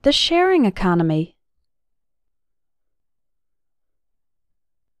The sharing economy.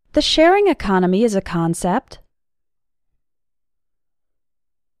 The sharing economy is a concept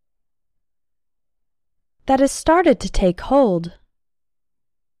that has started to take hold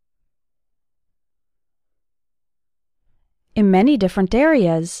in many different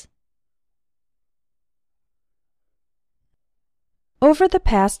areas. Over the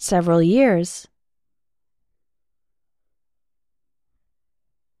past several years,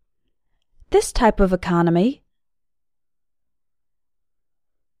 this type of economy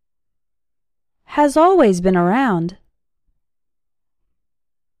has always been around,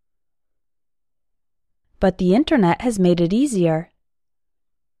 but the Internet has made it easier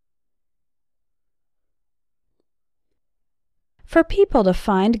for people to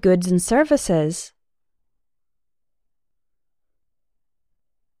find goods and services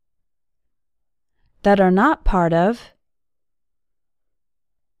that are not part of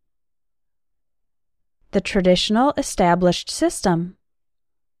the traditional established system.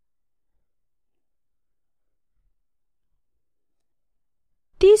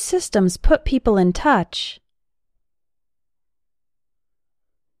 These systems put people in touch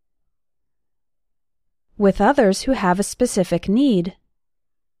with others who have a specific need.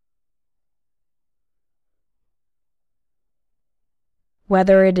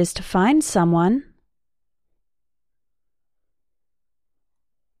 Whether it is to find someone,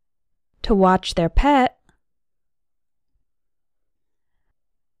 to watch their pet,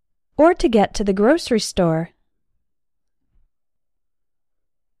 or to get to the grocery store.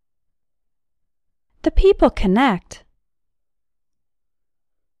 The people connect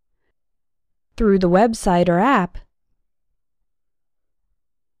through the website or app,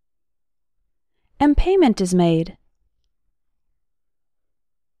 and payment is made.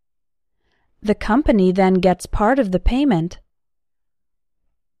 The company then gets part of the payment,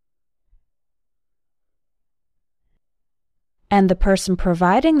 and the person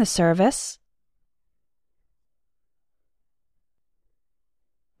providing the service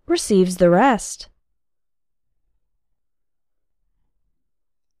receives the rest.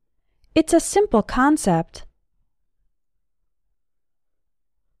 It's a simple concept,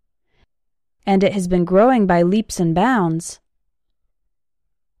 and it has been growing by leaps and bounds.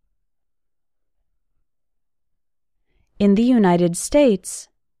 In the United States,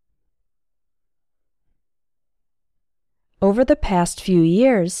 over the past few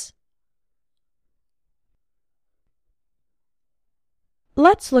years,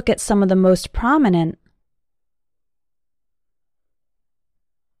 let's look at some of the most prominent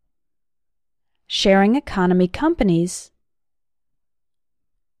sharing economy companies.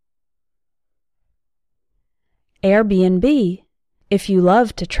 Airbnb, if you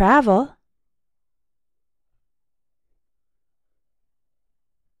love to travel,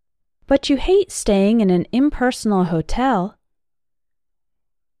 but you hate staying in an impersonal hotel.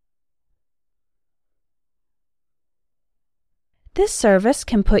 This service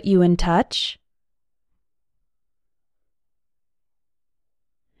can put you in touch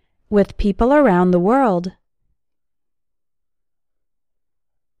with people around the world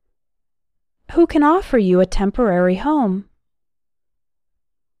who can offer you a temporary home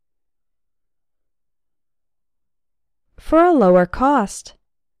for a lower cost.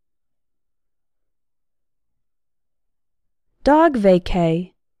 Dog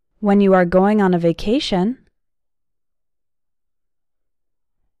vacay, when you are going on a vacation.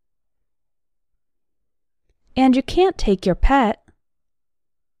 And you can't take your pet.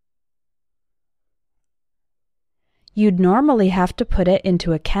 You'd normally have to put it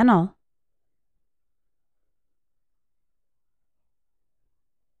into a kennel.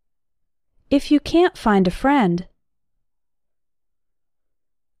 If you can't find a friend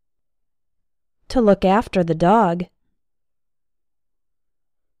to look after the dog.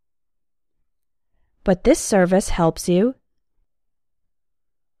 But this service helps you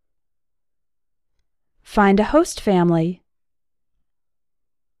find a host family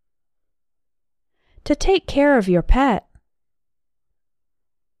to take care of your pet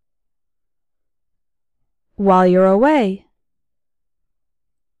while you're away.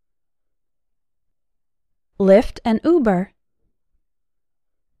 Lyft and Uber.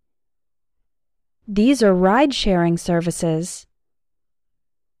 These are ride-sharing services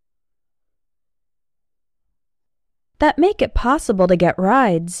that make it possible to get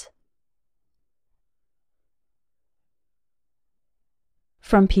rides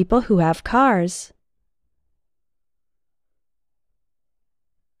from people who have cars.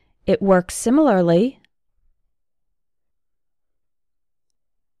 It works similarly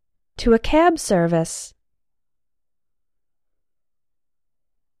to a cab service.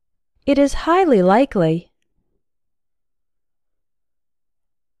 It is highly likely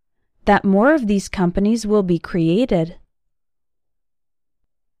that more of these companies will be created.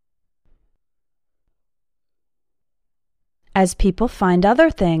 As people find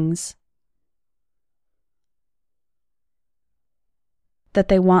other things that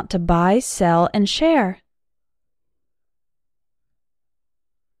they want to buy, sell, and share.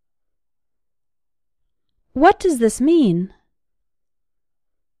 What does this mean?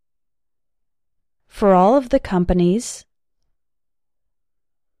 For all of the companies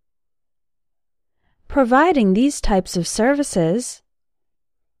providing these types of services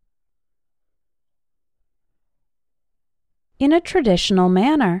in a traditional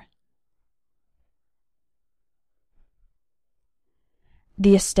manner,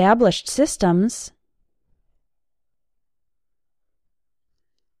 the established systems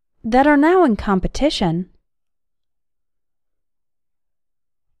that are now in competition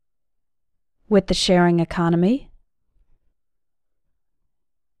with the sharing economy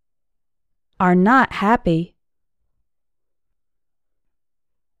are not happy.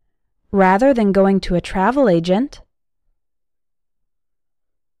 Rather than going to a travel agent,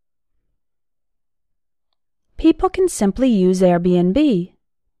 people can simply use Airbnb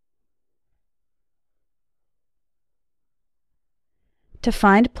to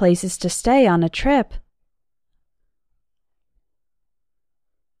find places to stay on a trip.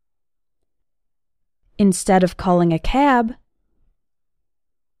 Instead of calling a cab,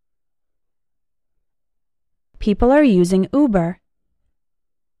 people are using Uber.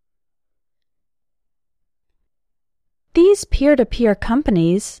 These peer-to-peer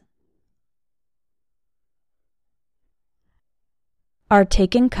companies are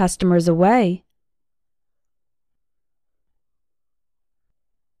taking customers away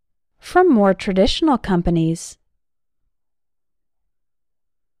from more traditional companies.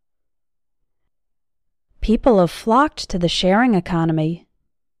 People have flocked to the sharing economy.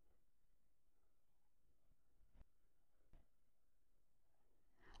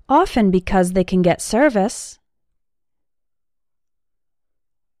 Often because they can get service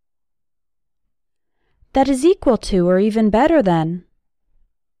that is equal to or even better than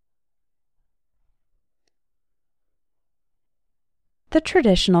the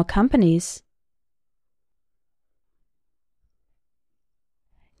traditional companies.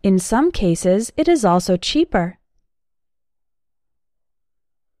 In some cases, it is also cheaper.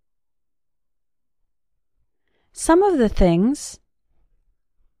 Some of the things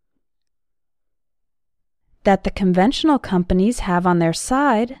that the conventional companies have on their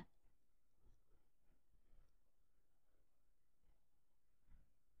side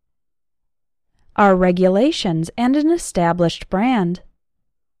are regulations and an established brand.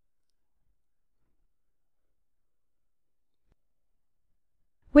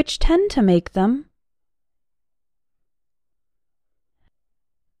 Which tend to make them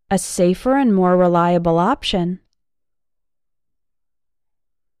a safer and more reliable option.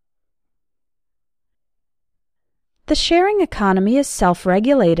 The sharing economy is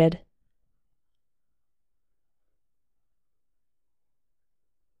self-regulated,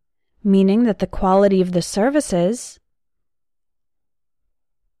 meaning that the quality of the services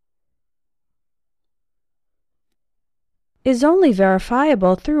is only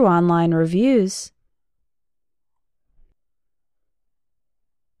verifiable through online reviews.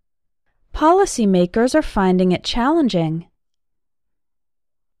 Policymakers are finding it challenging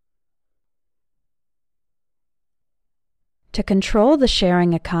to control the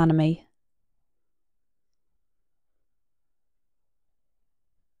sharing economy,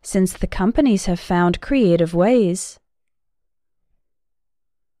 since the companies have found creative ways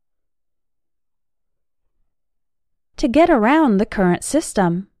to get around the current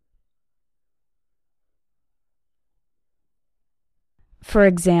system. For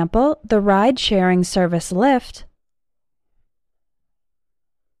example, the ride-sharing service Lyft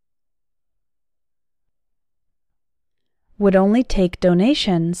would only take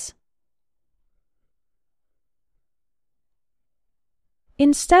donations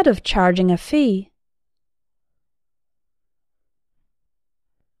instead of charging a fee,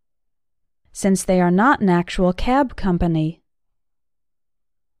 since they are not an actual cab company.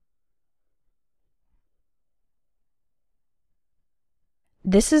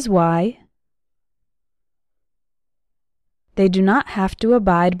 This is why they do not have to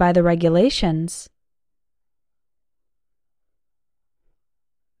abide by the regulations.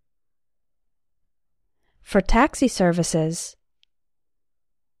 For taxi services,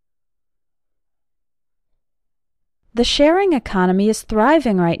 the sharing economy is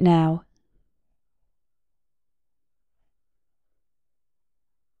thriving right now.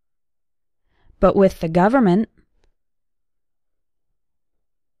 but with the government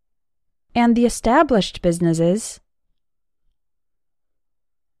and the established businesses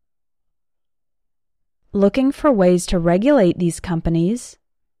looking for ways to regulate these companies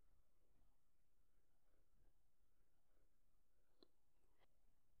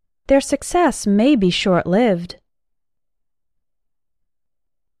their success may be short-lived.